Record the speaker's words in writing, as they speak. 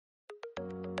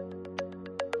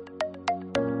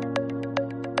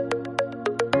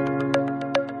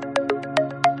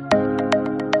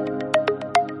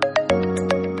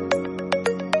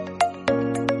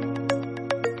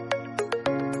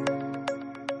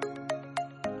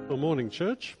Well, morning,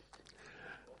 church.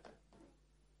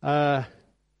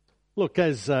 Look,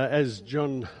 as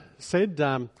John said,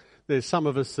 there's some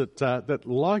of us that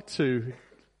like to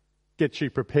get you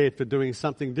prepared for doing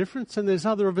something different, and there's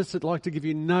other of us that like to give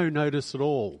you no notice at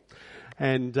all.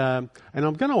 And I'm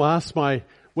going to ask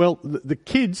the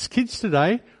kids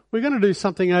today. We're going to do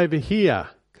something over here,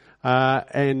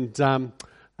 and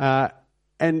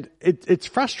it's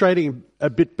frustrating a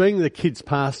bit being the kids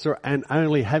pastor and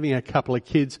only having a couple of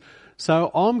kids. So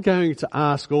I'm going to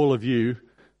ask all of you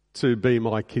to be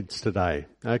my kids today,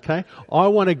 okay? I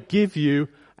want to give you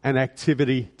an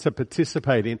activity to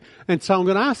participate in. And so I'm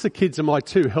going to ask the kids and my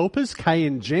two helpers, Kay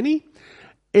and Jenny,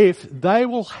 if they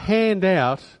will hand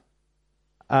out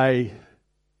a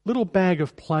little bag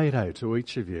of Play-Doh to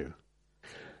each of you.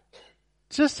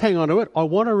 Just hang on to it. I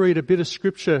want to read a bit of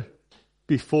scripture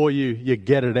before you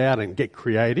get it out and get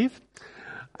creative.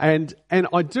 And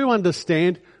I do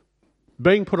understand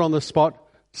being put on the spot,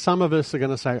 some of us are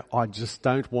going to say, I just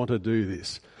don't want to do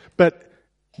this. But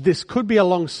this could be a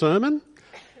long sermon.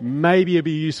 Maybe it'd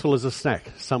be useful as a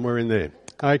snack somewhere in there.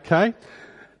 Okay?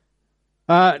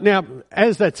 Now,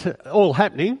 as that's all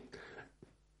happening,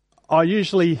 I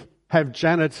usually have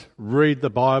Janet read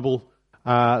the Bible,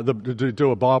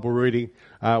 do a Bible reading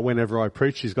whenever I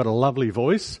preach. She's got a lovely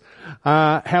voice.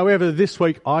 However, this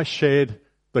week I shared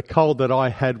the cold that I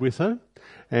had with her,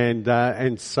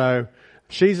 and so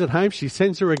she's at home. She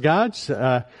sends her regards.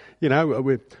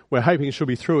 We're hoping she'll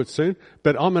be through it soon.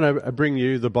 But I'm going to bring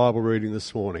you the Bible reading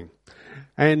this morning,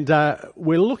 and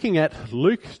we're looking at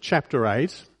Luke chapter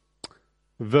 8,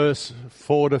 verse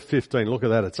 4 to 15. Look at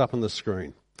that; it's up on the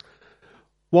screen.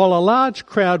 While a large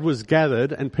crowd was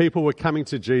gathered and people were coming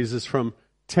to Jesus from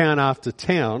town after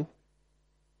town,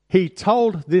 he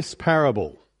told this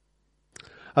parable.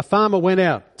 A farmer went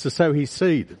out to sow his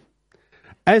seed.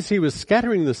 As he was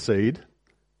scattering the seed,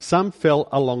 some fell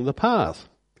along the path.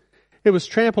 It was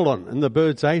trampled on and the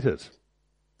birds ate it.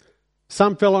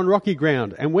 Some fell on rocky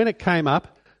ground, and when it came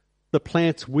up, the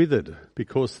plants withered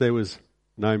because there was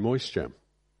no moisture.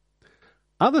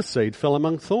 Other seed fell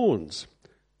among thorns,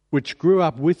 which grew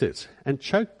up with it and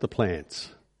choked the plants.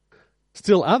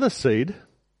 Still other seed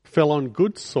fell on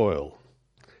good soil.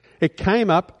 It came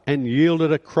up and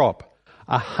yielded a crop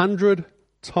 100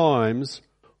 times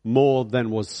more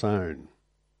than was sown.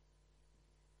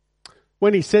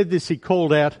 When he said this, he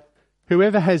called out,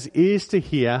 "Whoever has ears to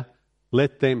hear,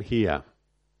 let them hear."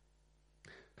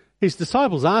 His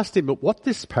disciples asked him what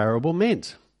this parable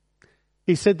meant.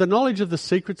 He said, "The knowledge of the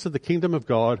secrets of the kingdom of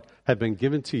God have been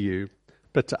given to you,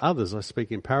 but to others I speak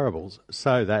in parables,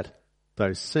 so that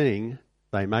though seeing,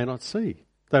 they may not see,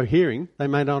 though hearing, they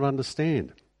may not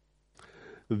understand.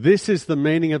 This is the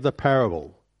meaning of the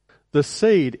parable. The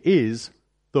seed is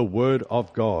the word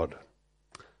of God.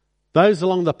 Those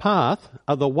along the path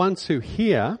are the ones who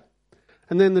hear,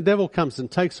 and then the devil comes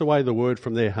and takes away the word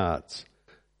from their hearts,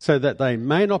 so that they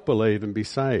may not believe and be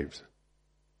saved.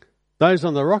 Those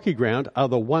on the rocky ground are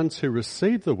the ones who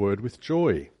receive the word with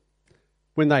joy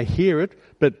when they hear it,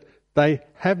 but they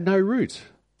have no root.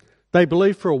 They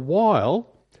believe for a while,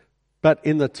 but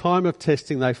in the time of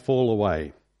testing they fall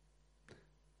away.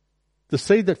 The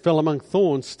seed that fell among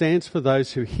thorns stands for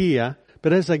those who hear,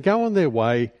 but as they go on their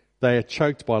way, they are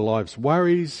choked by life's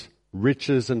worries,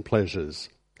 riches and pleasures,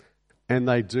 and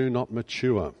they do not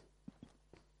mature.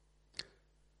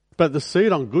 But the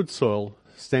seed on good soil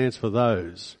stands for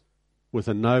those with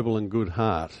a noble and good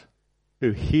heart,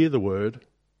 who hear the word,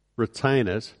 retain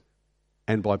it,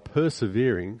 and by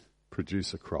persevering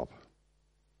produce a crop.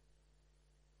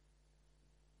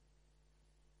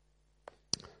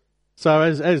 So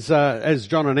as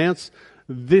John announced,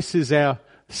 this is our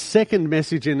second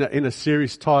message in a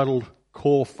series titled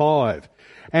Core 5.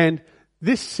 And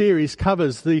this series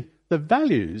covers the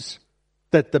values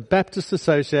that the Baptist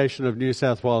Association of New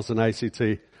South Wales and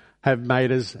ACT have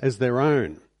made as their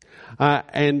own.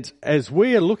 And as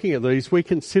we are looking at these, we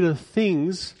consider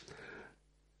things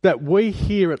that we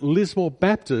here at Lismore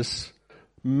Baptist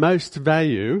most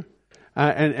value,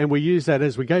 and we use that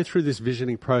as we go through this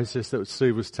visioning process that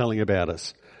Steve was telling about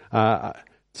us.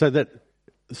 So that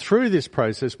through this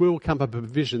process, we will come up with a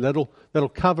vision that'll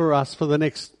cover us for the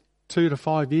next 2 to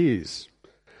 5 years.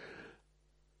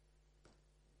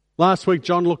 Last week,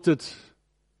 John looked at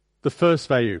the first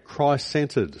value,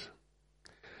 Christ-centered.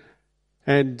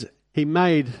 And he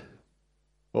made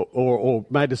or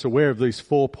made us aware of these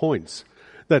 4 points.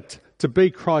 That to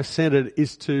be Christ-centered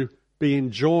is to be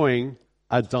enjoying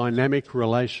a dynamic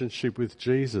relationship with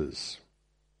Jesus.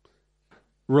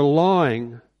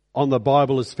 Relying on the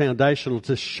Bible as foundational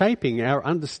to shaping our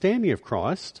understanding of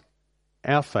Christ,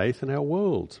 our faith and our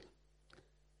world.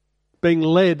 being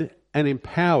led and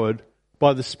empowered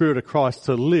by the Spirit of Christ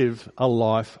to live a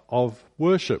life of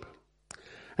worship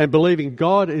and believing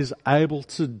God is able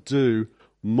to do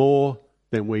more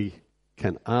than we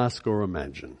can ask or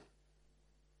imagine.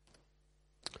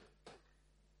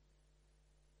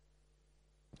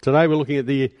 Today we're looking at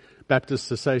the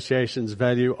Baptist Association's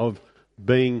value of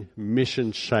being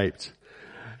mission-shaped.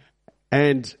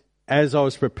 And as I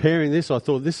was preparing this, I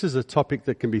thought this is a topic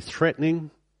that can be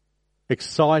threatening,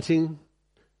 exciting,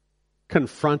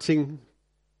 confronting,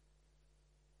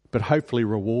 but hopefully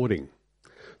rewarding.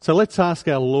 So let's ask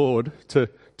our Lord to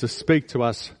speak to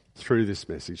us through this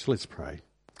message. Let's pray.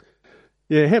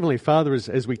 Yeah, Heavenly Father,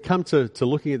 as we come to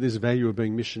looking at this value of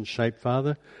being mission-shaped,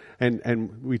 Father,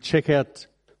 and we check out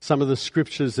some of the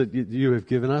scriptures that you have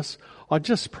given us, I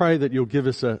just pray that you'll give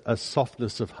us a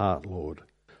softness of heart, Lord.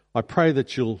 I pray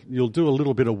that you'll do a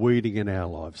little bit of weeding in our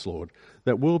lives, Lord,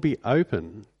 that we'll be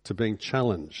open to being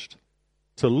challenged,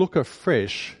 to look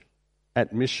afresh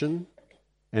at mission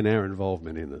and our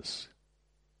involvement in this.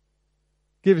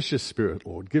 Give us your Spirit,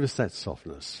 Lord. Give us that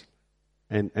softness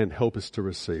and help us to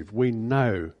receive. We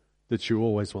know that you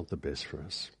always want the best for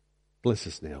us. Bless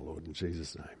us now, Lord, in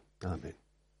Jesus' name.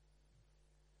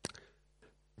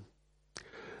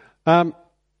 Amen.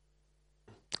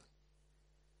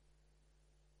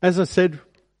 As I said,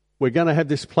 we're going to have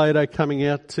this Play-Doh coming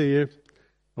out to you.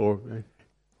 Or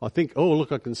I think, oh,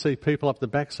 look, I can see people up the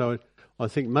back, so I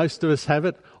think most of us have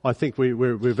it. I think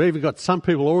we've even got some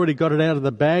people already got it out of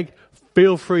the bag.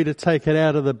 Feel free to take it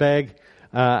out of the bag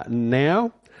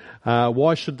now.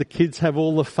 Why should the kids have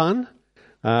all the fun?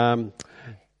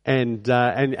 And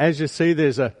as you see,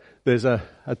 there's a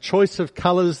choice of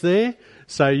colours there.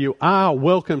 So you are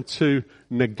welcome to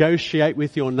negotiate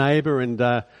with your neighbour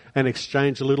and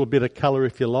exchange a little bit of colour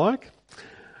if you like.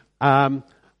 I'm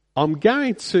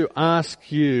going to ask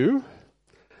you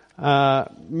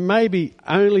maybe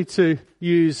only to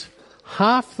use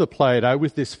half the Play-Doh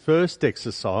with this first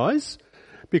exercise,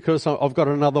 because I've got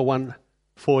another one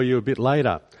for you a bit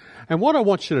later. And what I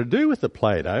want you to do with the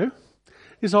Play-Doh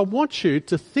is I want you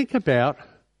to think about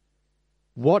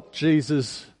what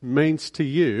Jesus means to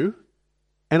you,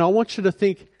 and I want you to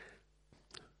think,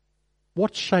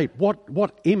 what shape,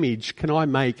 what image can I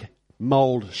make,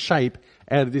 mould, shape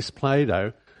out of this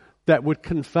Play-Doh that would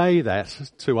convey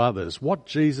that to others? What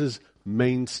Jesus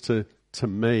means to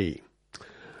me.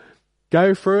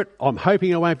 Go for it. I'm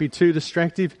hoping it won't be too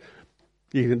distractive.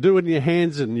 You can do it in your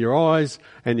hands and your eyes,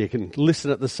 and you can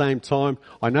listen at the same time.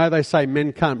 I know they say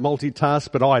men can't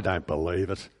multitask, but I don't believe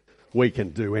it. We can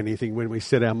do anything when we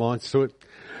set our minds to it.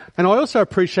 And I also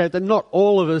appreciate that not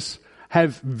all of us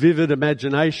have vivid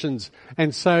imaginations.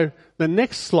 And so the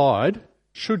next slide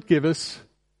should give us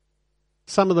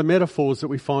some of the metaphors that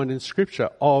we find in Scripture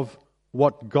of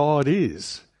what God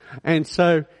is. And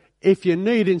so if you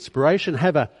need inspiration,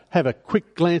 have a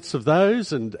quick glance of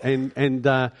those and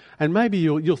maybe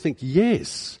you'll think,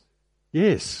 yes,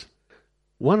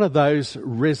 one of those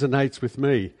resonates with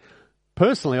me.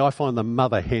 Personally, I find the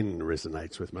mother hen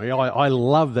resonates with me. I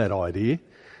love that idea,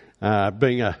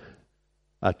 being a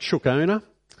chook owner.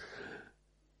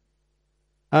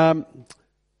 But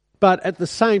at the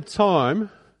same time,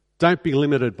 don't be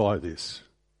limited by this.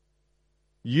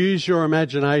 Use your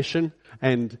imagination,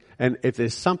 and if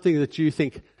there's something that you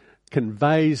think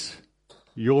conveys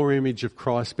your image of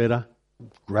Christ better,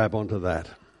 grab onto that.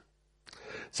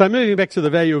 So moving back to the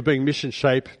value of being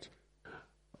mission-shaped,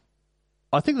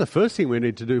 I think the first thing we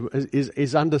need to do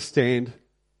is understand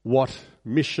what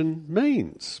mission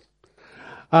means.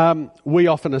 We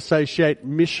often associate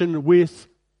mission with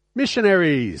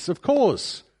missionaries, of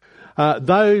course.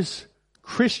 Those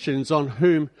Christians on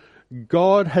whom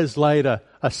God has laid a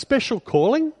special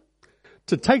calling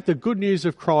to take the good news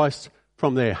of Christ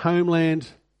from their homeland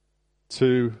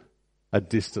to a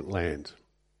distant land.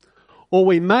 Or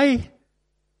we may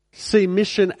see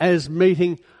mission as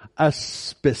meeting a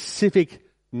specific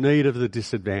need of the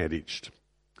disadvantaged.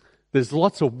 There's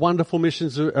lots of wonderful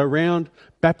missions around.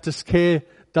 Baptist Care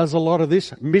does a lot of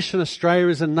this. Mission Australia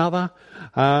is another.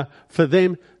 For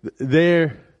them,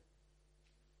 their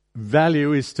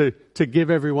value is to give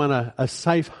everyone a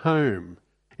safe home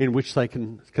in which they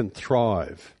can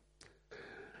thrive.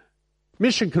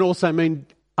 Mission can also mean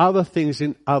other things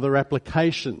in other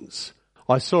applications.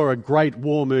 I saw a great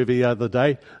war movie the other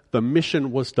day. The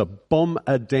mission was to bomb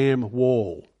a damn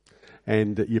wall.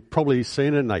 And you've probably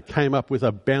seen it, and they came up with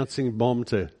a bouncing bomb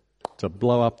to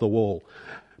blow up the wall.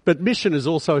 But mission is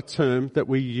also a term that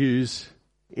we use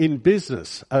in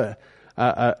business.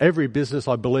 Every business,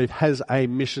 I believe, has a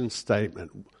mission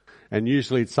statement. And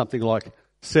usually it's something like,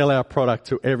 sell our product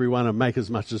to everyone and make as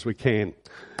much as we can.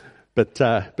 but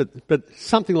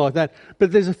something like that.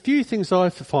 But there's a few things I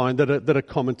find that are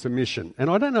common to mission, and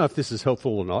I don't know if this is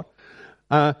helpful or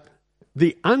not.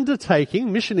 The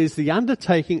undertaking, mission is the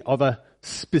undertaking of a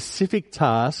specific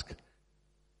task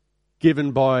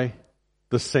given by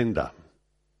the sender.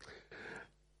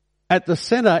 At the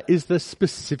centre is the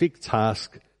specific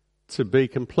task to be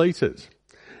completed.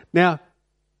 Now,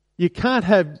 you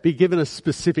can't be given a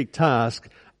specific task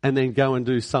and then go and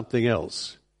do something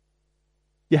else.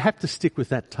 You have to stick with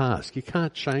that task. You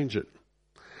can't change it.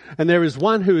 And there is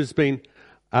one who has been,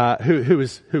 who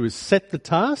has set the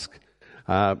task.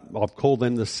 I've called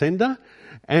them the sender,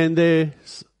 and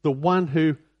there's the one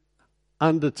who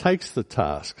undertakes the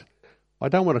task. I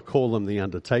don't want to call them the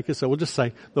undertakers, so we'll just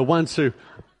say the ones who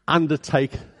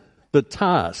undertake the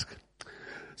task.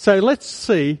 So let's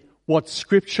see what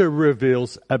Scripture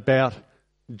reveals about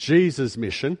Jesus'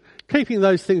 mission, keeping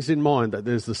those things in mind, that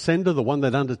there's the sender, the one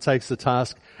that undertakes the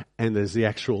task, and there's the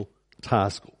actual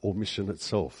task or mission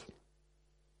itself.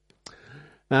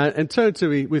 And turn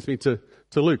with me to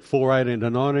Luke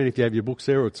 4:18-19, if you have your books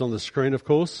there, or it's on the screen, of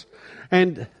course.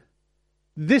 And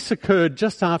this occurred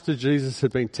just after Jesus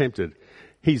had been tempted.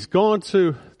 He's gone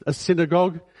to a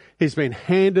synagogue. He's been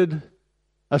handed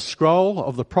a scroll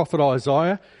of the prophet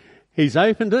Isaiah. He's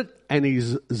opened it and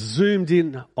he's zoomed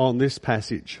in on this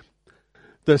passage.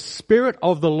 The Spirit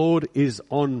of the Lord is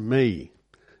on me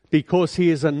because he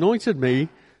has anointed me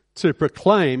to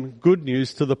proclaim good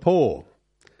news to the poor.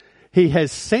 He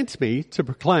has sent me to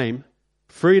proclaim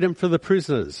freedom for the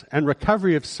prisoners and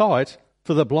recovery of sight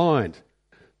for the blind,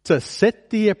 to set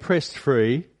the oppressed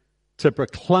free, to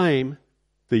proclaim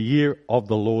the year of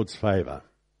the Lord's favour.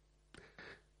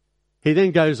 He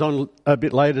then goes on a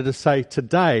bit later to say,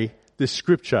 today this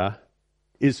scripture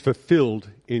is fulfilled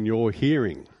in your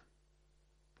hearing.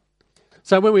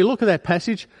 So when we look at that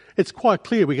passage, it's quite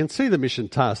clear. We can see the mission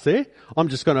task there. I'm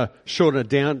just going to shorten it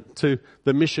down to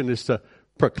the mission is to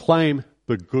proclaim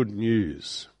the good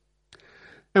news.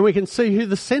 And we can see who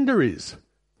the sender is.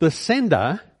 The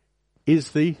sender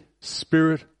is the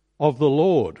Spirit of the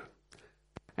Lord.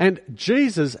 And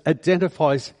Jesus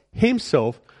identifies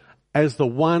himself as the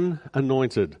one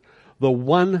anointed, the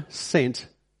one sent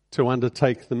to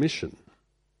undertake the mission.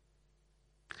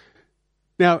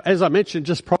 Now, as I mentioned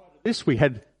just prior to this, we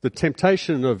had the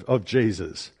temptation of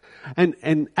Jesus.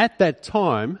 And at that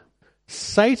time,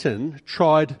 Satan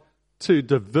tried to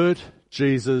divert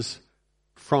Jesus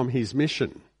from his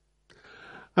mission.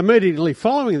 Immediately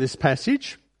following this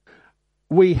passage,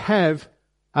 we have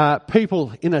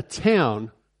people in a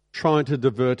town trying to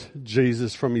divert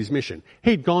Jesus from his mission.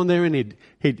 He'd gone there and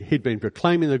he'd been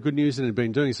proclaiming the good news and had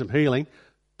been doing some healing.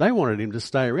 They wanted him to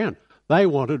stay around. They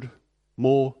wanted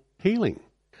more healing.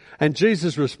 And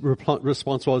Jesus'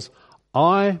 response was,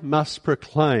 I must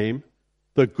proclaim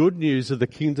the good news of the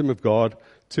kingdom of God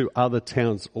to other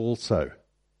towns also,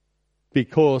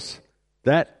 because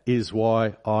that is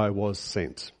why I was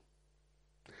sent.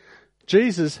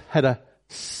 Jesus had a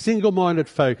single-minded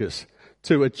focus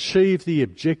to achieve the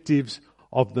objectives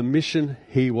of the mission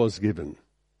he was given.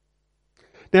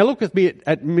 Now look with me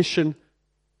at mission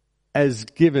as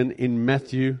given in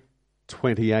Matthew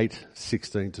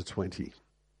 28:16-20.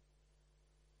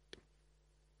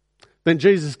 Then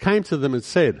Jesus came to them and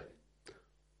said,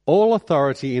 all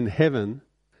authority in heaven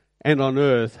and on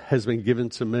earth has been given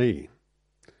to me.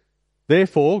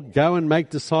 Therefore, go and make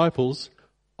disciples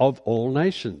of all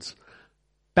nations,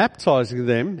 baptizing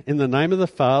them in the name of the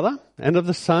Father and of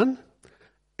the Son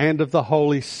and of the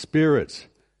Holy Spirit,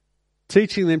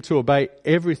 teaching them to obey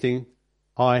everything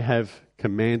I have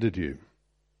commanded you.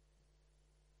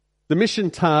 The mission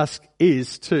task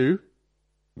is to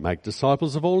make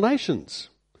disciples of all nations.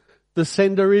 The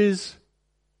sender is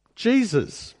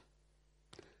Jesus.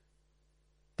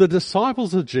 The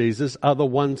disciples of Jesus are the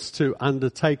ones to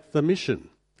undertake the mission.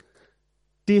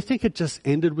 Do you think it just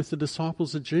ended with the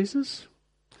disciples of Jesus?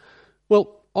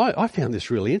 Well, I found this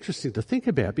really interesting to think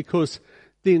about, because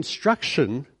the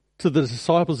instruction to the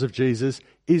disciples of Jesus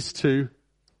is to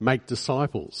make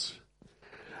disciples.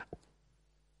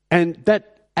 And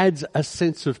that adds a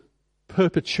sense of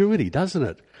perpetuity, doesn't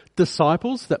it?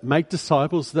 Disciples that make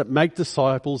disciples that make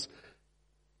disciples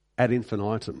ad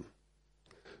infinitum.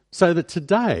 So that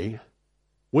today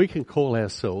we can call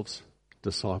ourselves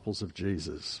disciples of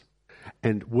Jesus.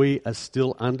 And we are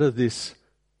still under this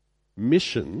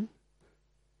mission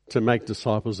to make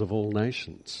disciples of all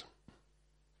nations.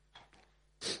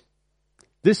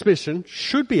 This mission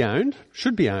should be owned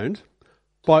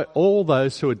by all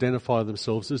those who identify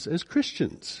themselves as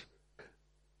Christians.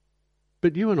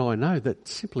 But you and I know that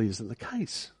simply isn't the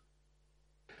case.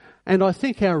 And I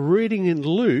think our reading in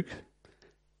Luke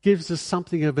gives us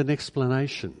something of an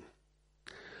explanation.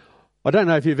 I don't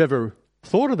know if you've ever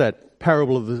thought of that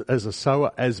parable of as a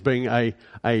sower as being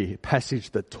a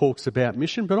passage that talks about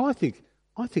mission, but I think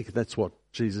that's what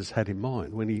Jesus had in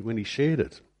mind when he shared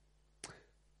it.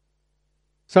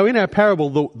 So in our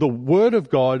parable, the word of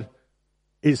God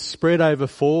is spread over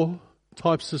 4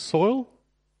 types of soil.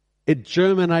 It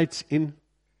germinates in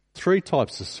 3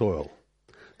 types of soil.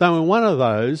 Though in one of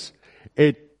those,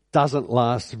 it doesn't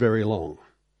last very long.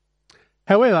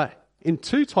 However, in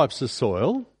 2 types of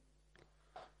soil,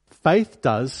 faith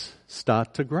does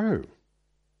start to grow.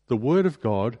 The word of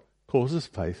God causes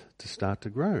faith to start to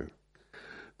grow.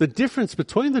 The difference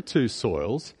between the 2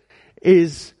 soils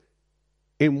is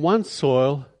in one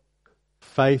soil,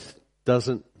 faith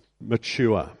doesn't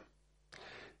mature.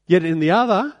 Yet in the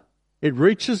other, it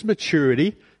reaches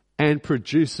maturity and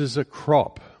produces a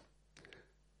crop.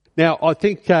 Now, I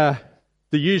think the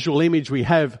usual image we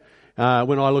have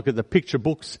when I look at the picture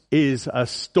books is a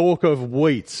stalk of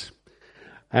wheat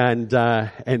and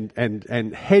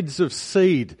heads of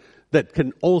seed that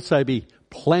can also be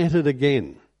planted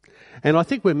again. And I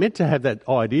think we're meant to have that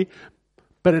idea,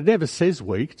 but it never says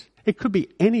wheat. It could be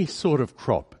any sort of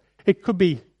crop. It could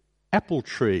be apple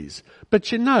trees.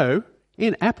 But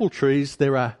in apple trees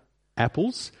there are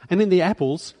apples, and in the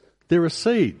apples there are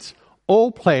seeds.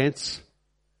 All plants,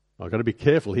 I've got to be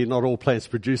careful here, not all plants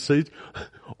produce seeds.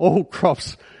 All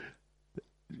crops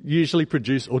usually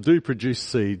produce or do produce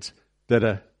seeds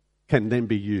that can then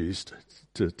be used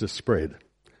to spread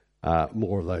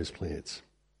more of those plants.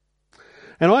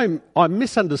 And I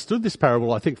misunderstood this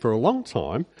parable, I think, for a long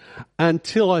time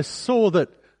until I saw that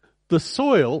the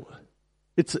soil,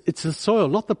 it's the soil,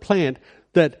 not the plant,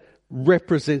 that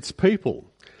represents people.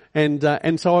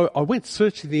 And so I went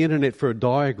searching the internet for a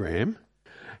diagram,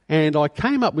 and I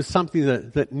came up with something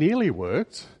that nearly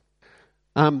worked,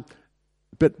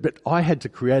 but I had to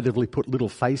creatively put little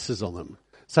faces on them.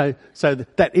 So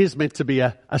that is meant to be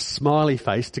a smiley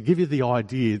face to give you the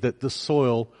idea that the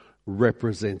soil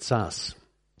represents us.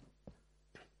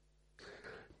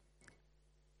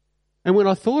 And when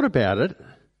I thought about it,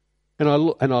 and I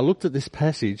looked at this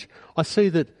passage, I see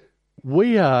that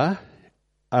we are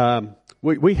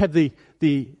we have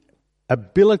the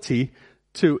ability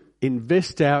to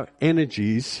invest our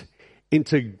energies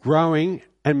into growing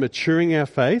and maturing our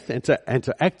faith, and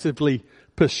to actively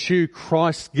pursue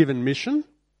Christ's given mission,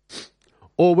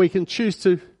 or we can choose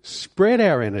to spread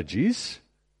our energies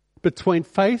between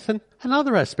faith and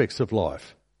other aspects of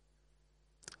life.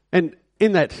 And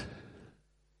in that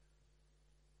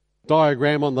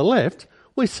diagram on the left,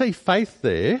 we see faith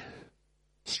there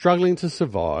struggling to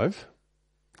survive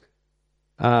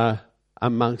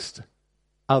amongst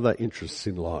other interests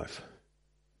in life.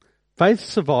 Faith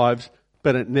survives,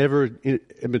 but it never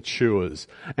matures.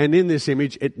 And in this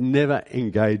image, it never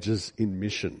engages in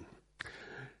mission.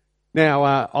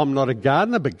 Now, I'm not a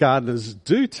gardener, but gardeners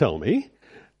do tell me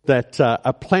that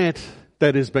a plant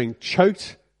that is being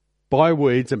choked by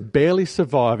weeds and barely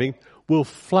surviving will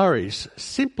flourish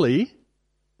simply,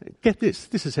 get this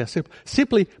is how simple,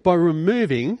 simply by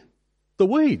removing the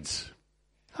weeds.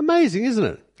 Amazing, isn't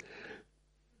it?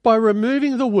 By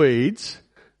removing the weeds,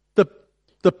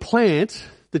 the plant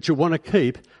that you want to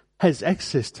keep has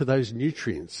access to those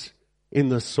nutrients in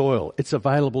the soil. It's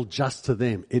available just to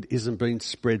them. It isn't being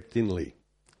spread thinly.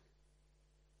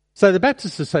 So the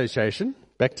Baptist Association,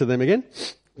 back to them again,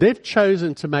 they've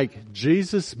chosen to make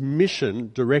Jesus'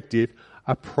 mission directive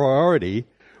a priority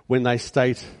when they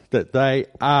state that they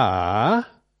are,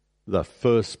 the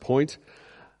first point,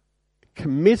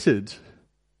 committed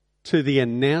to the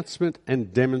announcement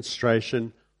and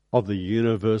demonstration of the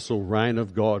universal reign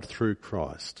of God through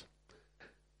Christ.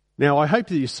 Now, I hope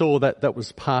that you saw that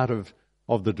was part of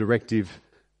the directive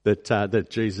that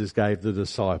Jesus gave the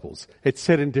disciples. It's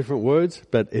said in different words,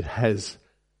 but it has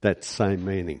that same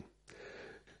meaning.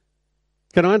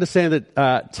 Can I understand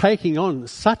that taking on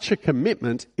such a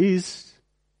commitment is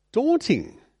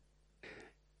daunting?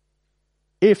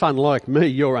 If, unlike me,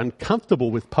 you're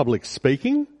uncomfortable with public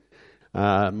speaking,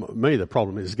 me, the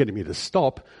problem is getting me to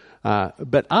stop,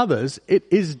 but others, it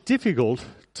is difficult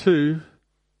to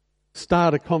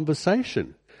start a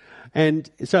conversation.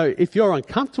 And so if you're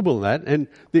uncomfortable in that, and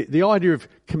the idea of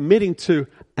committing to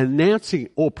announcing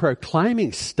or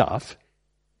proclaiming stuff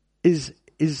is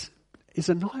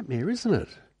a nightmare, isn't it?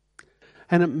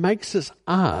 And it makes us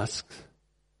ask,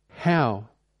 how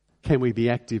can we be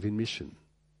active in mission?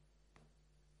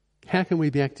 How can we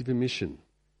be active in mission?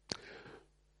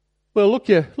 Well, look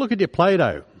at your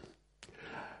Play-Doh.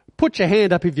 Put your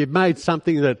hand up if you've made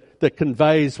something that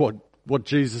conveys what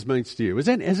Jesus means to you. Has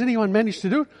anyone managed to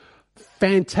do it?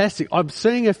 Fantastic. I'm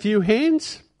seeing a few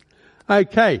hands.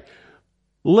 Okay.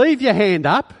 Leave your hand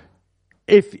up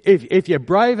if you're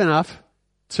brave enough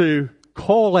to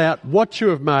call out what you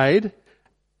have made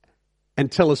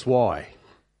and tell us why.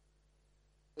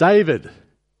 David.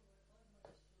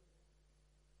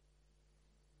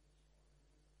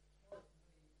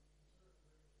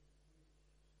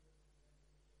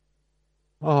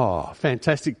 Oh,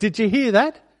 fantastic. Did you hear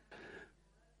that?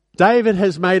 David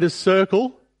has made a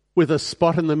circle with a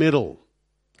spot in the middle.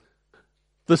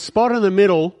 The spot in the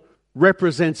middle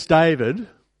represents David,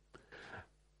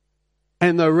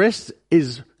 and the rest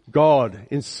is God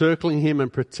encircling him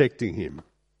and protecting him.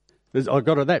 I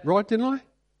got that right, didn't I?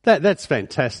 That's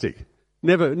fantastic.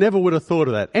 Never would have thought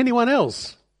of that. Anyone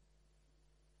else?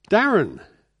 Darren.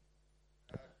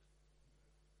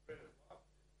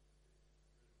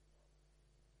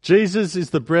 Jesus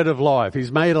is the bread of life.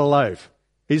 He's made a loaf.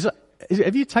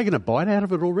 Have you taken a bite out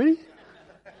of it already?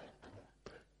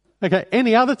 Okay,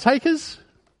 any other takers?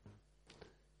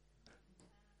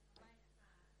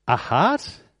 A heart?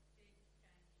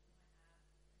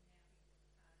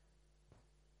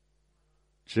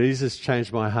 Jesus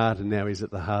changed my heart and now he's at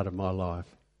the heart of my life.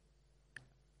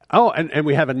 Oh, and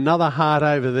we have another heart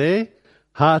over there.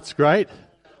 Heart's great.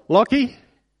 Lockie?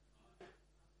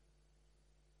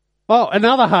 Oh,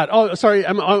 another heart. Oh, sorry,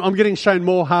 I'm getting shown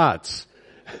more hearts.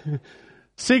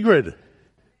 Sigrid.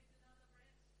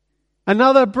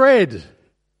 Another bread.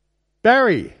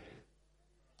 Barry.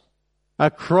 A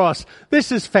cross.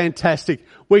 This is fantastic.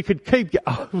 We could keep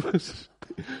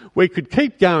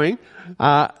going.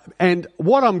 And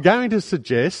what I'm going to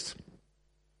suggest,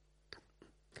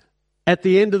 at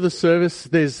the end of the service,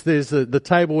 there's the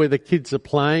table where the kids are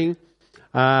playing,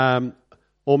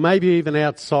 or maybe even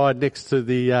outside next to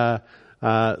the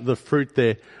fruit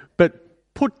there.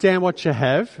 But put down what you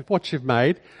have, what you've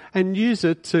made, and use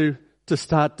it to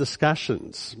start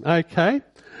discussions. Okay?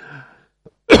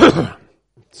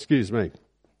 Excuse me.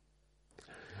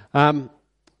 Our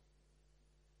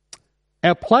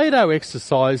Play-Doh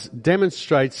exercise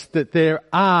demonstrates that there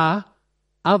are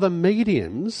other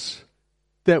mediums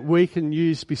that we can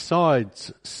use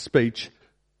besides speech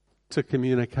to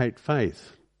communicate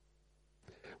faith.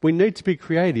 We need to be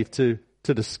creative to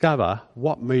discover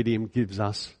what medium gives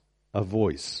us a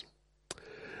voice.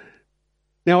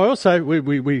 Now, I also,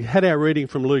 we had our reading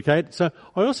from Luke 8, so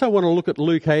I also want to look at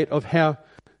Luke 8 of how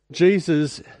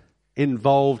Jesus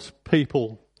involved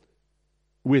people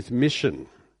with mission.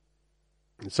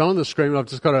 So on the screen, I've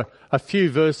just got a few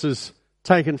verses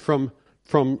taken from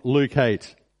Luke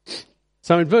 8.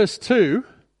 So in verse 2,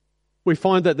 we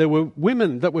find that there were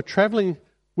women that were travelling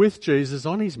with Jesus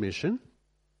on his mission,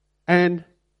 and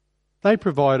they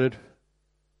provided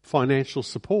financial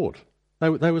support.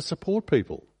 They were support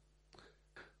people.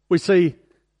 We see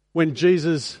when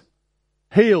Jesus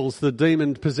heals the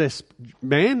demon-possessed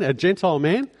man, a Gentile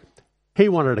man, he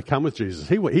wanted to come with Jesus.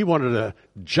 He wanted to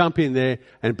jump in there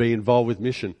and be involved with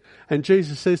mission. And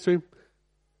Jesus says to him,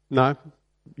 no,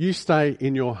 you stay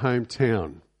in your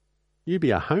hometown. You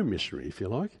be a home missionary, if you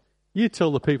like. You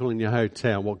tell the people in your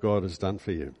hometown what God has done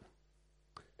for you.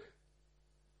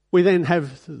 We then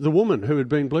have the woman who had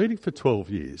been bleeding for 12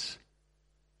 years.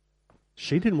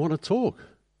 She didn't want to talk.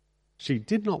 She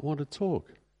did not want to talk.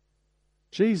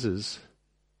 Jesus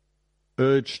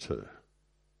urged her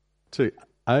to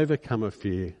overcome her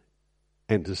fear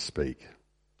and to speak,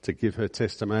 to give her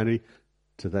testimony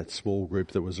to that small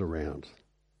group that was around.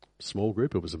 Small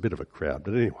group, it was a bit of a crowd,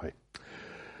 but anyway.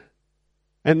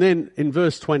 And then in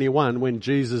verse 21, when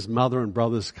Jesus' mother and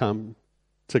brothers come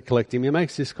to collect him, he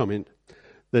makes this comment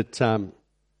that,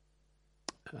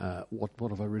 what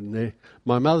have I written there?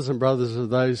 My mothers and brothers are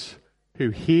those who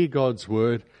hear God's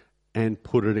word and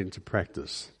put it into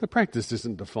practice. The practice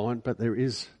isn't defined, but there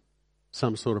is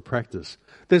some sort of practice.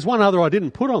 There's one other I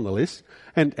didn't put on the list,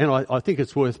 and I think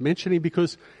it's worth mentioning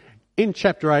because in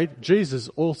chapter 8, Jesus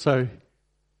also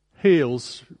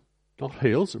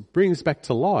brings back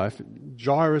to life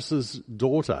Jairus'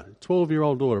 daughter,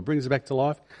 12-year-old daughter, brings her back to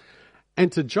life. And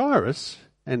to Jairus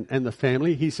and the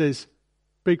family, he says,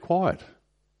 be quiet.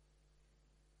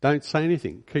 Don't say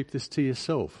anything. Keep this to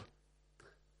yourself.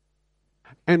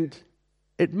 And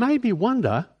it made me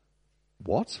wonder,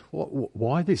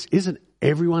 why this? Isn't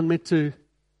everyone meant to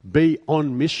be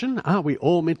on mission? Aren't we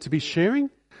all meant to be sharing?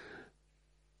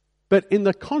 But in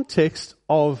the context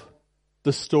of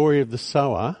the story of the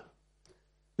sower,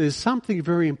 there's something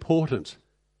very important.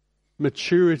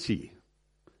 Maturity.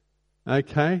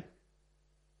 Okay?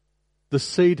 The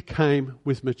seed came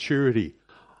with maturity.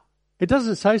 It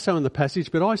doesn't say so in the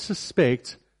passage, but I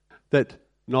suspect that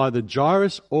neither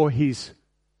Jairus or his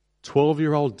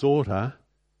 12-year-old daughter,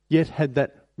 yet had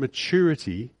that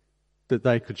maturity that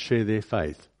they could share their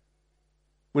faith.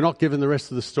 We're not given the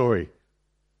rest of the story.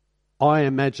 I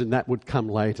imagine that would come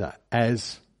later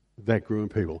as that grew in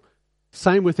people.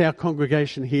 Same with our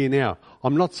congregation here now.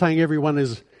 I'm not saying everyone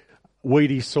is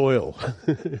weedy soil.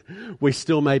 We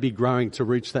still may be growing to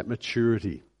reach that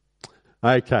maturity.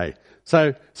 Okay,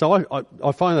 so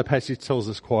I find the passage tells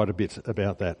us quite a bit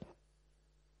about that.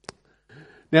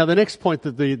 Now, the next point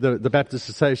that the Baptist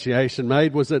Association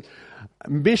made was that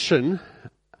mission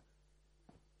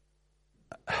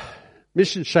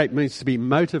shape means to be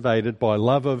motivated by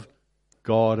love of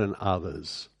God and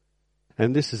others.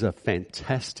 And this is a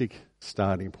fantastic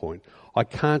starting point. I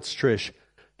can't stress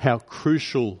how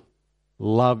crucial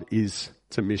love is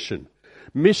to mission.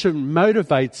 Mission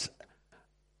motivates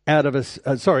out of us.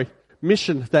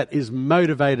 Mission that is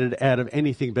motivated out of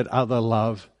anything but other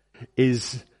love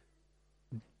is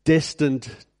destined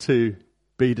to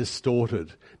be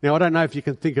distorted. Now, I don't know if you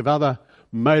can think of other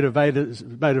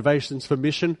motivations for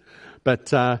mission,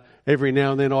 but every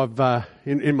now and then I've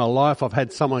in my life I've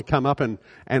had someone come up and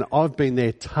I've been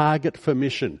their target for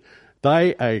mission.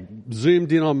 They are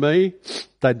zoomed in on me.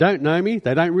 They don't know me.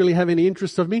 They don't really have any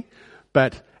interest of me,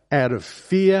 but out of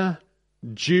fear,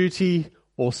 duty,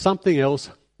 or something else,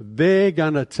 they're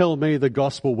going to tell me the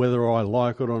gospel whether I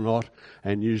like it or not,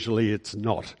 and usually it's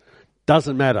not.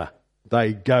 Doesn't matter.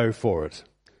 They go for it.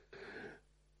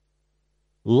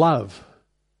 Love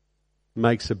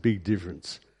makes a big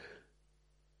difference.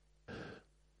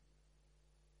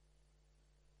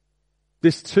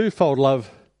 This twofold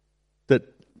love that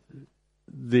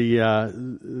the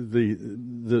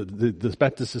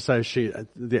Baptist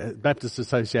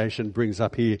Association brings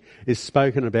up here is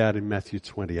spoken about in Matthew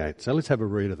 28. So let's have a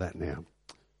read of that now.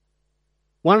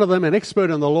 One of them, an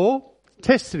expert in the law,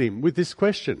 tested him with this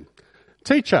question: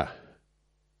 "Teacher,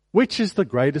 which is the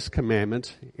greatest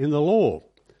commandment in the law?"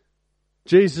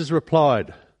 Jesus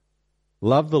replied,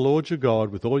 "Love the Lord your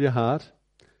God with all your heart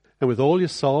and with all your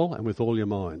soul and with all your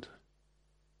mind.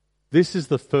 This is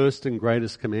the first and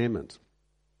greatest commandment."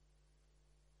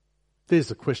 There's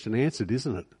the question answered,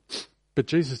 isn't it? But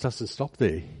Jesus doesn't stop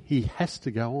there. He has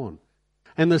to go on.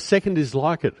 And the second is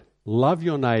like it. Love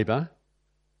your neighbour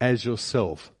as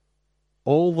yourself.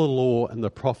 All the law and the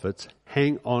prophets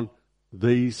hang on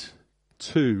these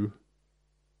two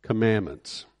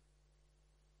commandments.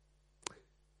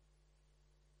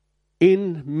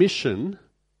 In mission,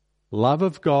 love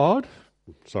of God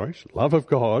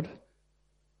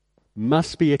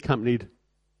must be accompanied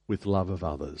with love of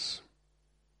others.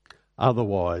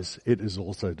 Otherwise, it is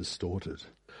also distorted.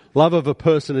 Love of a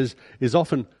person is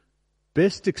often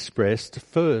best expressed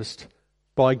first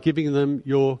by giving them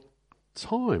your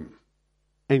time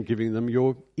and giving them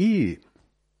your ear.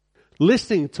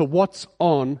 Listening to what's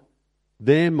on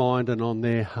their mind and on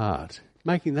their heart.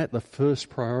 Making that the first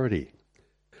priority.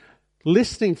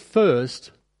 Listening first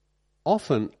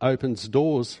often opens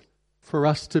doors for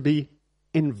us to be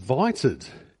invited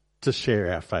to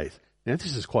share our faith. Now,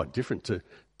 this is quite different to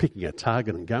picking a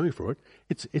target and going for it.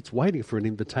 It's waiting for an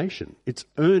invitation. It's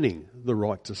earning the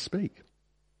right to speak.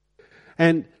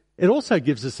 And it also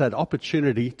gives us that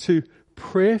opportunity to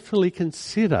prayerfully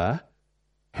consider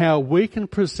how we can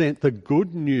present the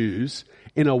good news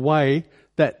in a way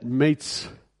that meets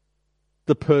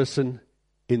the person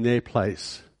in their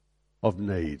place of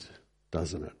need,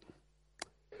 doesn't it?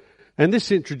 And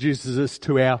this introduces us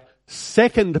to our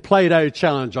second Play-Doh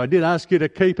challenge. I did ask you to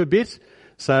keep a bit.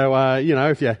 So,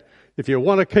 if you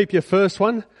want to keep your first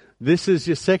one, this is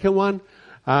your second one.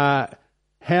 I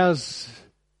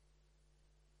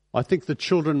think the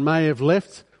children may have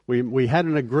left. We had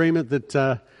an agreement that,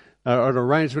 an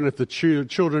arrangement if the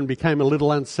children became a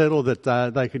little unsettled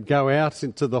that they could go out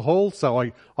into the hall. So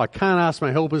I can't ask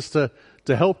my helpers to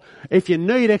help. If you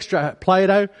need extra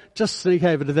Play-Doh, just sneak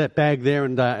over to that bag there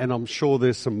and I'm sure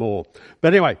there's some more.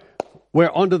 But anyway, we're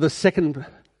on to the second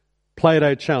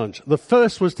Play-Doh challenge. The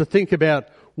first was to think about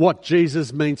what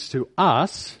Jesus means to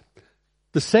us.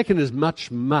 The second is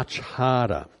much, much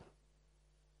harder.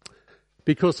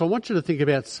 Because I want you to think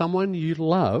about someone you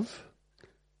love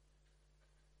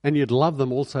and you'd love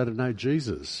them also to know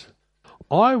Jesus.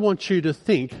 I want you to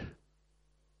think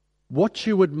what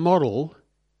you would model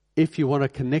if you want to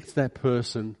connect that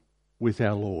person with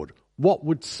our Lord. What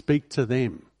would speak to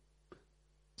them?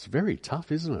 It's very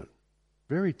tough, isn't it?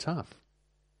 Very tough.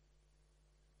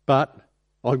 But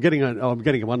I'm getting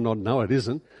a one nod. No, it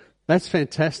isn't. That's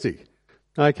fantastic.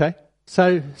 Okay,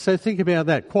 so think about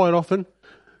that. Quite often,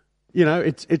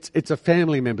 it's a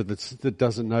family member that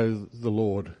doesn't know the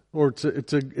Lord, or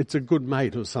it's a good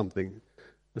mate or something.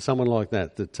 Someone like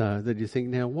that you think,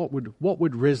 now what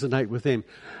would resonate with them?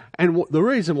 And the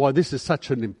reason why this is such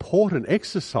an important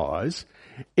exercise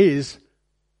is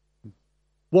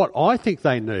what I think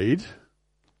they need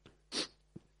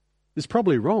is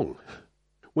probably wrong.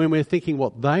 When we're thinking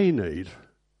what they need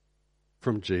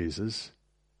from Jesus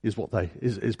is what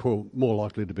is more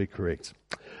likely to be correct.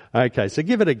 Okay, so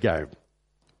give it a go.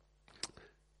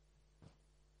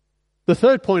 The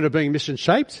third point of being mission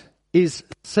shaped is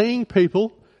seeing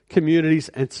people, communities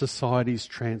and societies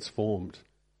transformed.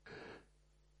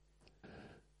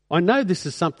 I know this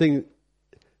is something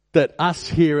that us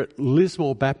here at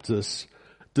Lismore Baptist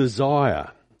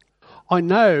desire. I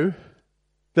know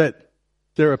that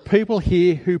there are people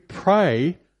here who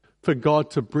pray for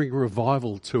God to bring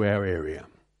revival to our area.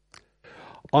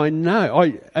 I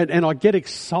know, and I get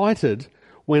excited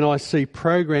when I see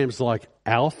programs like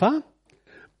Alpha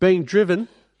being driven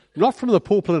not from the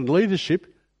pulpit and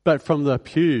leadership, but from the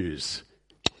pews.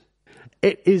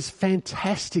 It is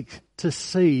fantastic to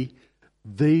see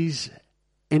these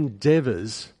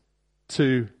endeavours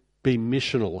to be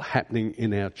missional happening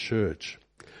in our church.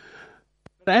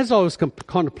 As I was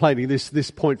contemplating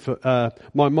this point,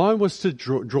 my mind was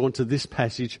drawn to this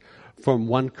passage from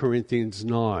 1 Corinthians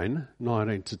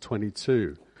 9:19 to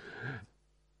 22.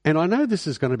 And I know this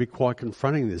is going to be quite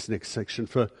confronting, this next section,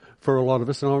 for a lot of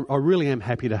us, and I really am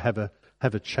happy to have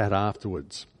a chat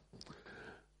afterwards.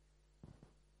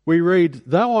 We read,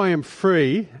 "Though I am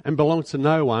free and belong to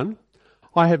no one,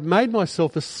 I have made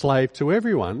myself a slave to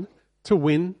everyone to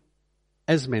win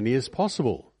as many as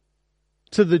possible.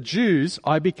 To the Jews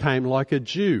I became like a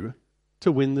Jew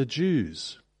to win the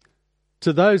Jews.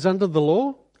 To those under the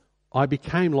law I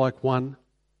became like one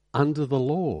under the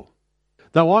law,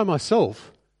 though I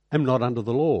myself am not under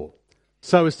the law,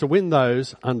 so as to win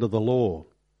those under the law.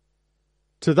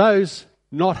 To those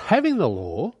not having the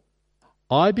law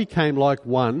I became like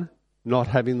one not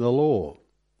having the law,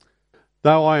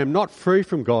 though I am not free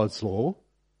from God's law,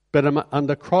 but am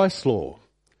under Christ's law,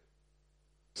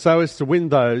 so as to win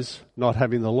those not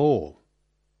having the law.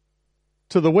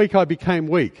 To the weak I became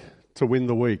weak to win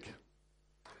the weak.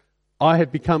 I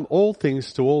have become all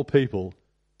things to all people,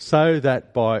 so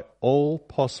that by all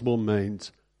possible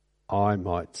means I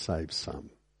might save some."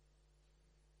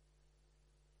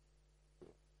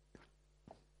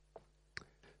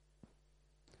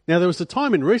 Now, there was a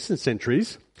time in recent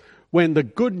centuries when the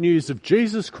good news of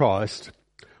Jesus Christ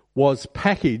was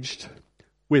packaged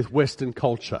with Western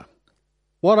culture.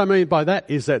 What I mean by that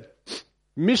is that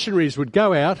missionaries would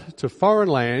go out to foreign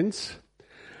lands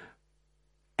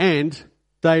and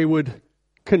they would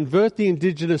convert the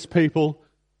indigenous people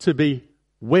to be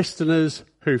Westerners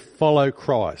who follow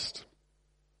Christ.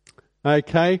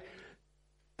 Okay?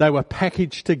 They were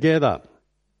packaged together.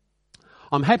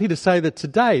 I'm happy to say that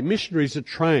today missionaries are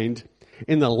trained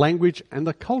in the language and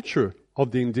the culture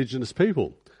of the indigenous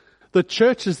people. The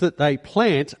churches that they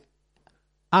plant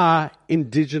are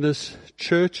indigenous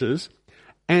churches,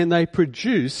 and they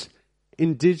produce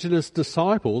indigenous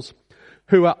disciples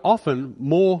who are often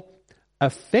more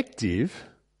effective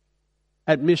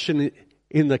at mission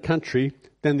in the country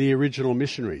than the original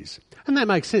missionaries. And that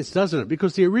makes sense, doesn't it?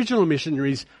 Because the original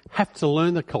missionaries have to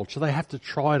learn the culture. They have to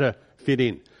try to fit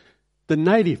in. The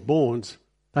native borns,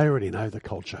 they already know the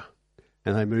culture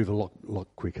and they move a lot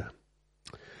quicker.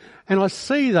 And I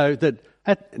see, though,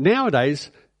 that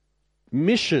nowadays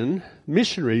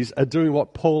missionaries are doing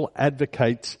what Paul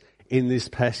advocates in this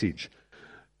passage.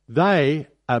 They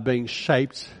are being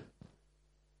shaped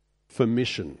for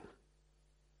mission.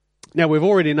 Now, we've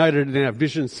already noted in our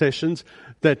vision sessions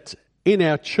that in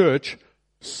our church,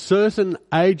 certain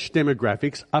age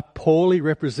demographics are poorly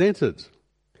represented.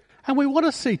 And we want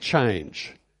to see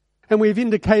change. And we've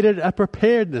indicated a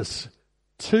preparedness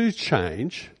to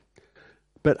change.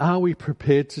 But are we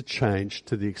prepared to change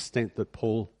to the extent that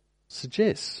Paul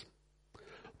suggests?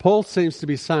 Paul seems to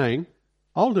be saying,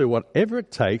 I'll do whatever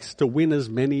it takes to win as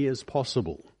many as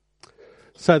possible,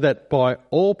 so that by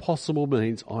all possible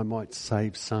means I might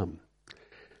save some.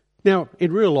 Now,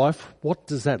 in real life, what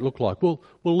does that look like? Well,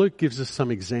 Luke gives us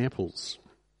some examples.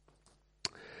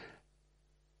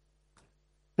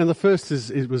 And the first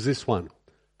was this one.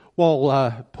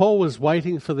 While Paul was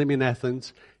waiting for them in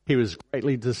Athens, he was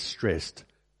greatly distressed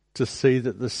to see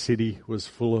that the city was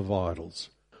full of idols.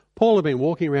 Paul had been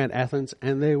walking around Athens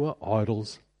and there were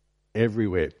idols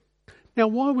everywhere. Now,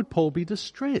 why would Paul be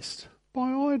distressed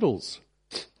by idols?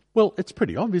 Well, it's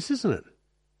pretty obvious, isn't it?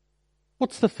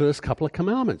 What's the first couple of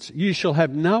commandments? You shall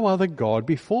have no other God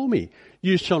before me.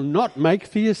 You shall not make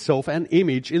for yourself an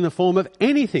image in the form of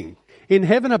anything in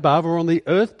heaven above or on the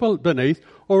earth beneath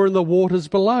or in the waters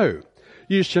below.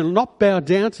 You shall not bow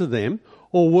down to them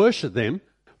or worship them,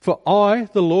 for I,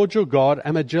 the Lord your God,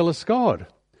 am a jealous God.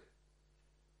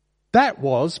 That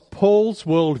was Paul's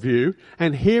worldview,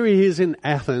 and here he is in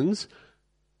Athens,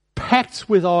 packed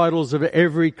with idols of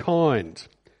every kind.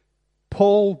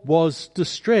 Paul was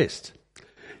distressed.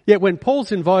 Yet when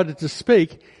Paul's invited to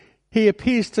speak, he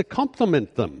appears to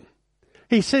compliment them.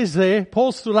 He says there,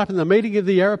 Paul stood up in the meeting of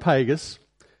the Areopagus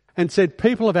and said,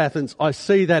 "People of Athens, I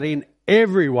see that in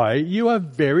every way you are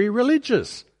very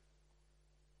religious."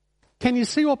 Can you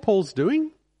see what Paul's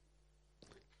doing?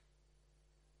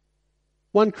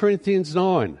 1 Corinthians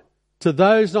 9, to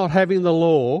those not having the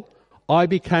law, I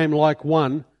became like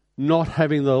one not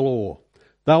having the law,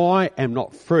 though I am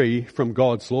not free from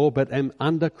God's law, but am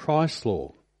under Christ's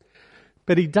law.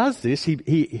 But he does this,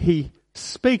 he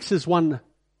speaks as one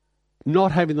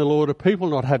not having the law to people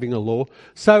not having the law,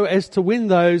 so as to win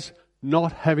those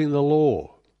not having the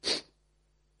law.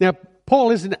 Now,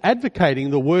 Paul isn't advocating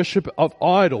the worship of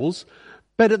idols,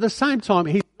 but at the same time,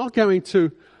 he's not going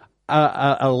to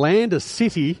a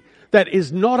city that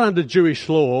is not under Jewish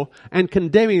law and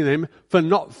condemning them for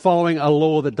not following a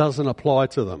law that doesn't apply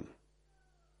to them.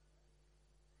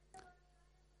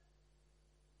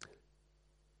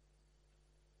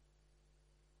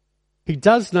 He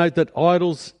does note that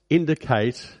idols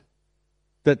indicate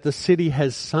that the city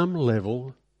has some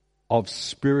level of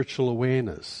spiritual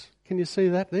awareness. Can you see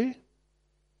that there?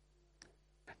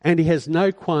 And he has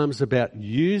no qualms about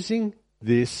using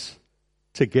this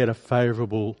to get a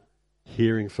favourable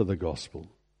hearing for the gospel.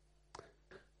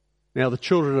 Now the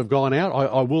children have gone out.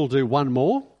 I will do one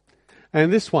more.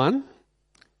 And this one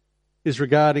is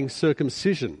regarding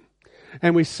circumcision.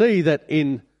 And we see that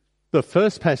in the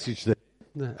first passage there,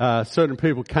 certain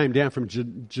people came down from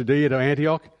Judea to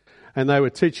Antioch, and they were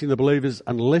teaching the believers,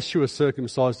 unless you are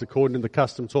circumcised according to the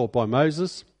custom taught by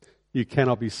Moses, you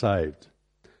cannot be saved.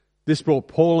 This brought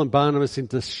Paul and Barnabas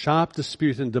into sharp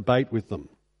dispute and debate with them.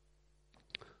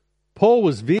 Paul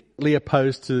was vehemently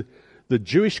opposed to the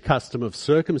Jewish custom of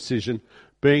circumcision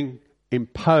being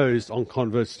imposed on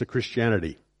converts to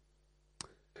Christianity.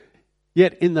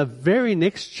 Yet in the very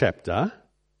next chapter,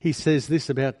 he says this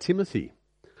about Timothy.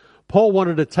 Paul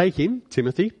wanted to take him,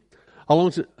 Timothy,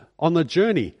 on the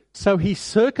journey, so he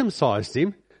circumcised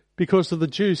him because of the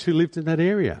Jews who lived in that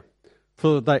area,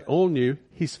 for they all knew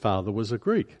his father was a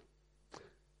Greek.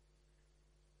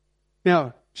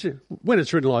 Now, when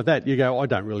it's written like that, you go, I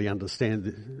don't really understand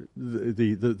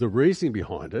the reasoning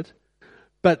behind it.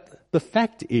 But the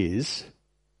fact is,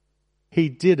 he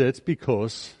did it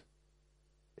because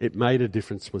it made a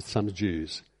difference with some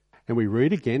Jews. And we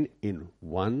read again in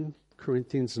 1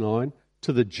 Corinthians 9,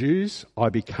 to the Jews I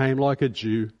became like a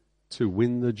Jew to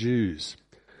win the Jews.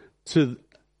 To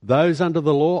those under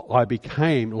the law I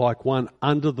became like one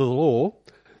under the law,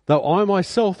 though I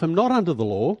myself am not under the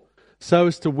law, so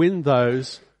as to win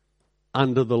those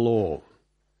under the law.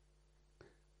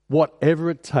 Whatever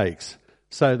it takes,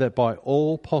 so that by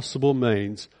all possible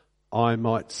means I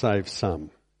might save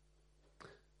some.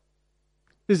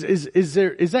 Is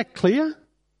that clear?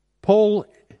 Paul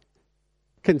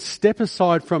can step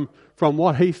aside from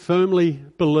what he firmly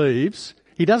believes.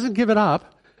 He doesn't give it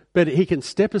up, but he can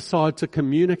step aside to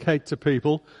communicate to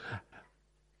people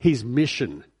his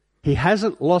mission. He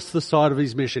hasn't lost the sight of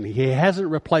his mission. He hasn't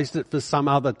replaced it for some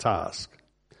other task.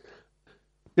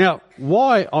 Now,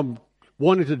 why I'm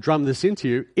wanting to drum this into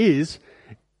you is,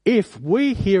 if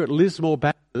we here at Lismore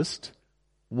Baptist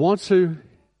want to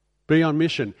be on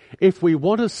mission, if we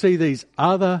want to see these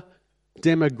other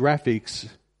demographics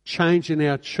change in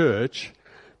our church,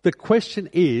 the question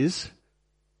is,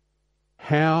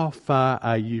 how far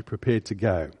are you prepared to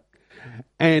go?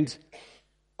 And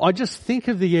I just think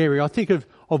of the area, I think of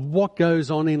what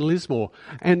goes on in Lismore,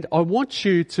 and I want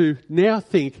you to now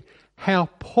think how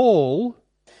Paul,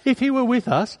 if he were with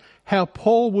us, how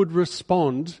Paul would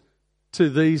respond to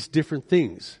these different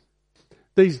things.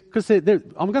 Because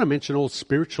I'm going to mention all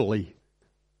spiritually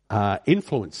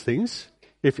influenced things,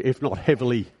 if not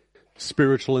heavily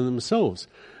spiritual in themselves.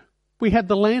 We had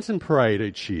the Lantern Parade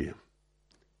each year.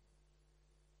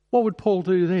 What would Paul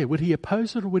do there? Would he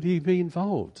oppose it or would he be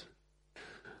involved?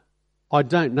 I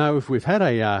don't know if we've had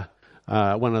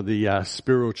one of the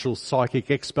spiritual psychic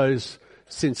expos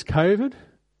since COVID.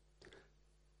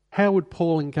 How would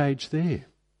Paul engage there?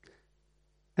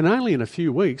 And only in a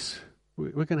few weeks,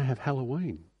 we're going to have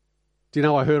Halloween. Do you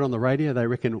know, I heard on the radio they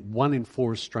reckon 1 in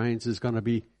 4 Australians is going to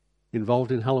be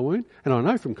involved in Halloween. And I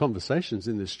know from conversations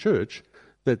in this church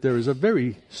that there is a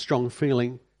very strong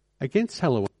feeling against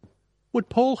Halloween. Would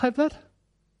Paul have that?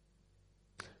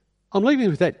 I'm leaving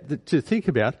with that to think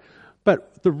about.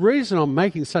 But the reason I'm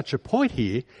making such a point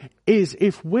here is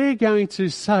if we're going to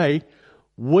say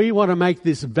we want to make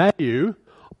this value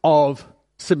of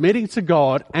submitting to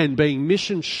God and being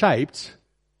mission shaped,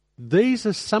 these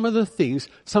are some of those things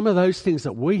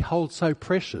that we hold so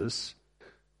precious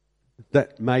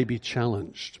that may be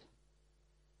challenged.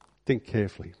 Think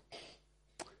carefully.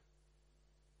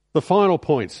 The final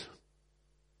point.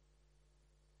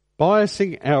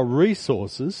 Biasing our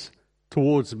resources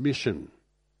towards mission,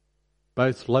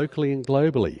 both locally and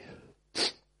globally.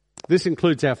 This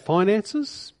includes our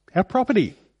finances, our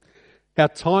property, our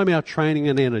time, our training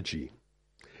and energy.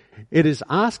 It is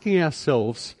asking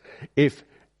ourselves if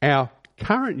our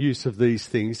current use of these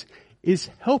things is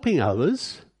helping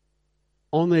others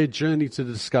on their journey to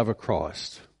discover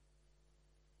Christ.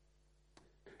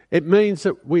 It means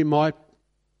that we might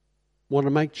want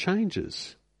to make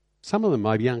changes. Some of them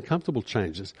may be uncomfortable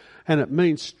changes. And it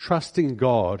means trusting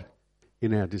God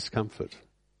in our discomfort.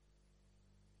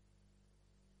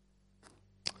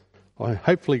 I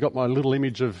hopefully got my little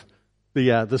image of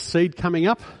the seed coming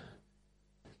up.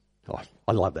 Oh,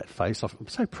 I love that face. I'm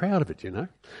so proud of it, you know.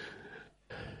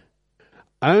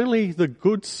 Only the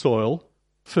good soil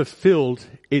fulfilled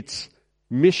its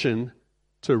mission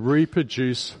to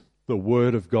reproduce the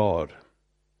Word of God.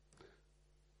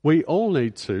 We all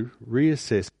need to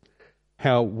reassess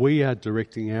how we are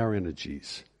directing our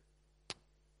energies.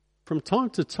 From time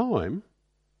to time,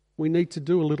 we need to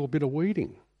do a little bit of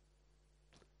weeding.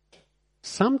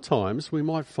 Sometimes we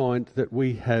might find that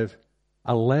we have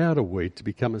allowed a weed to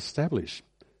become established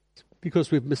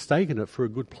because we've mistaken it for a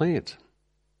good plant.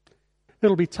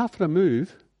 It'll be tougher to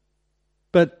move,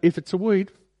 but if it's a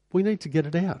weed, we need to get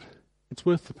it out. It's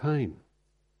worth the pain.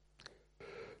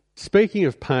 Speaking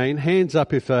of pain, hands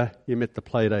up if you met the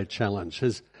Play-Doh challenge.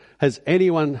 Has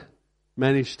anyone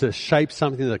managed to shape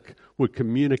something that would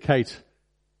communicate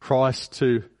Christ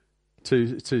to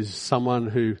someone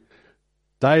who...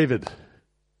 David.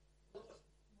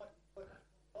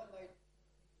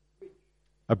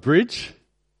 A bridge?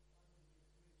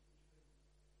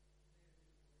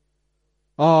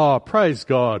 Oh, praise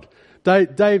God.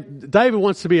 David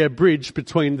wants to be a bridge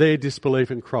between their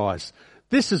disbelief and Christ.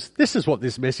 This is what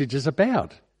this message is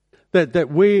about. That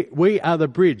we are the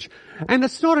bridge. And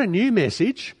it's not a new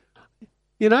message.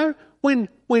 You know,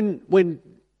 when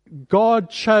God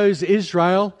chose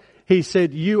Israel, He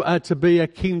said, you are to be a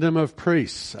kingdom of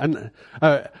priests. And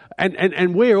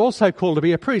we're also called to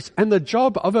be a priest. And the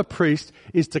job of a priest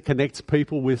is to connect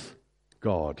people with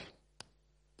God.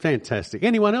 Fantastic.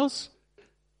 Anyone else?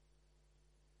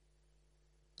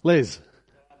 Les.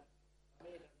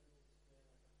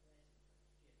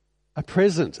 A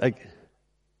present.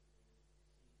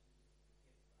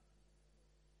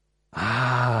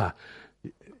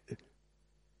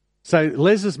 So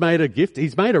Les has made a gift.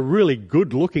 He's made a really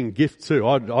good-looking gift too.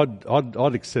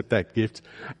 I'd accept that gift.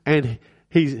 And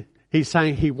he's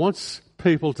saying he wants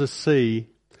people to see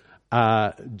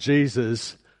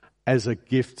Jesus as a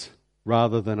gift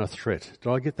rather than a threat. Did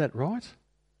I get that right?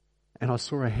 And I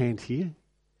saw a hand here.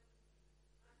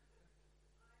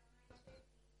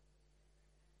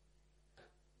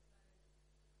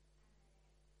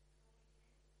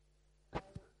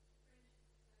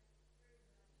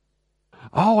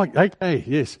 Oh, okay,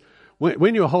 yes.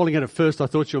 When you were holding it at first, I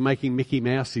thought you were making Mickey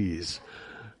Mouse ears.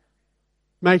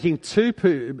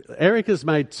 Eric has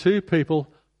made two people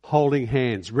holding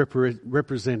hands,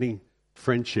 representing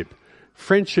friendship.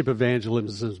 Friendship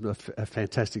evangelism is a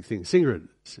fantastic thing.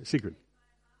 Sigrid.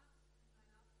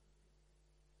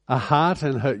 A heart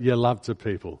and your love to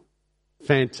people.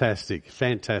 Fantastic.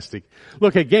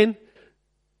 Look, again,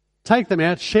 take them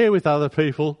out, share with other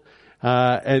people.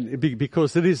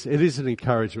 Because it is an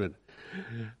encouragement.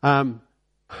 I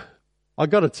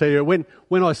got to tell you,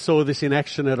 when I saw this in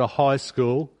action at a high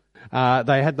school,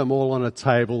 they had them all on a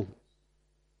table,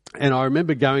 and I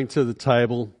remember going to the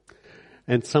table,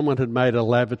 and someone had made a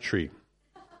lavatory.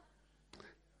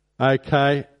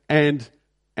 Okay, and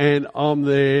I'm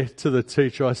there to the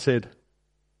teacher. I said,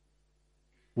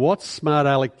 "What smart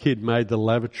aleck kid made the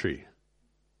lavatory?"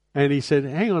 And he said,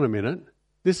 "Hang on a minute.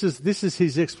 This is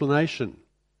his explanation.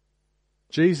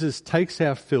 Jesus takes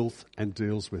our filth and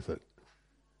deals with it."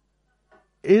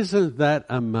 Isn't that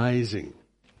amazing?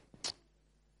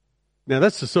 Now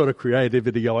that's the sort of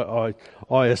creativity I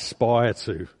aspire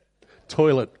to.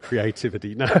 Toilet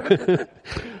creativity. No,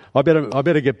 I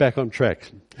better get back on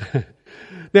track.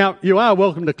 Now you are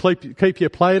welcome to keep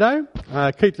your Play-Doh,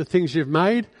 keep the things you've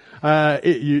made.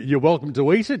 You're welcome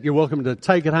to eat it. You're welcome to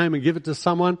take it home and give it to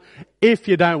someone. If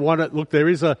you don't want it, look, there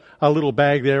is a little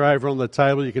bag there over on the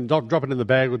table. You can drop it in the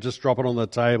bag or just drop it on the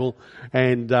table.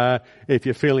 And if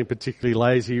you're feeling particularly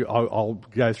lazy, I'll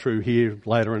go through here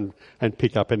later and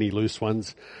pick up any loose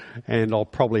ones. And I'll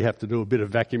probably have to do a bit of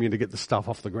vacuuming to get the stuff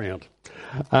off the ground.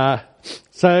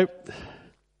 So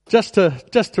just to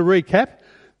recap,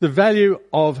 the value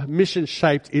of Mission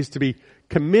Shaped is to be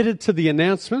committed to the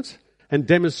announcement and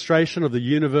demonstration of the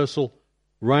universal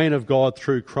reign of God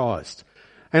through Christ.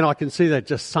 And I can see that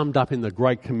just summed up in the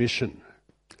Great Commission.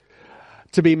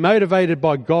 To be motivated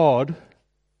by love,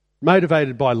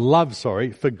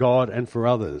 for God and for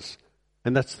others.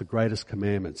 And that's the greatest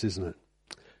commandments, isn't it?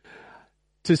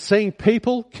 To seeing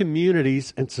people,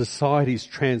 communities and societies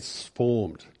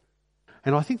transformed.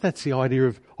 And I think that's the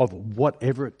idea of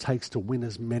whatever it takes to win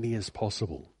as many as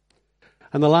possible.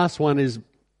 And the last one is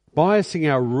biasing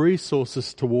our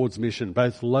resources towards mission,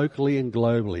 both locally and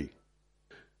globally.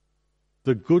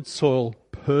 The good soil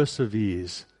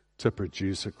perseveres to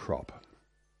produce a crop.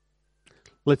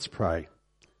 Let's pray.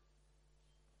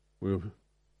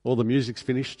 All the music's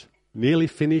finished, nearly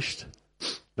finished.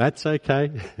 That's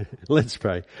okay. Let's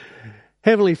pray.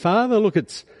 Heavenly Father, look,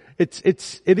 it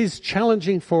is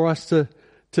challenging for us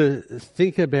to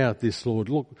think about this, Lord.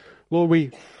 Look,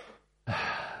 Lord,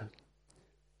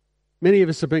 many of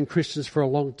us have been Christians for a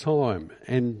long time,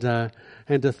 and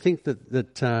to think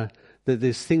that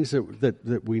there's things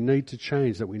that we need to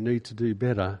change, that we need to do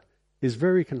better, is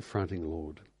very confronting,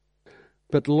 Lord.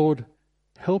 But Lord,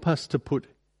 help us to put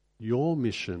your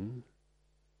mission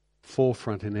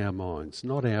forefront in our minds,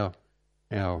 not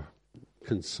our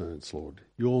concerns, Lord.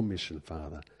 Your mission,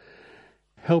 Father.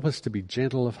 Help us to be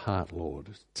gentle of heart, Lord,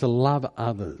 to love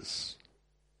others,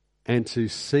 and to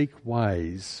seek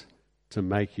ways to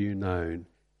make you known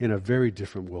in a very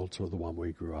different world to the one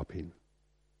we grew up in.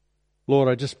 Lord,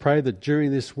 I just pray that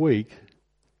during this week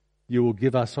you will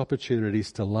give us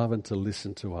opportunities to love and to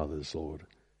listen to others, Lord.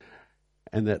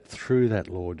 And that through that,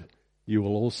 Lord, you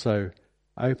will also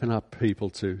open up people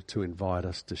to invite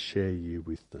us to share you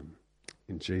with them.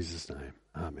 In Jesus' name,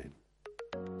 amen.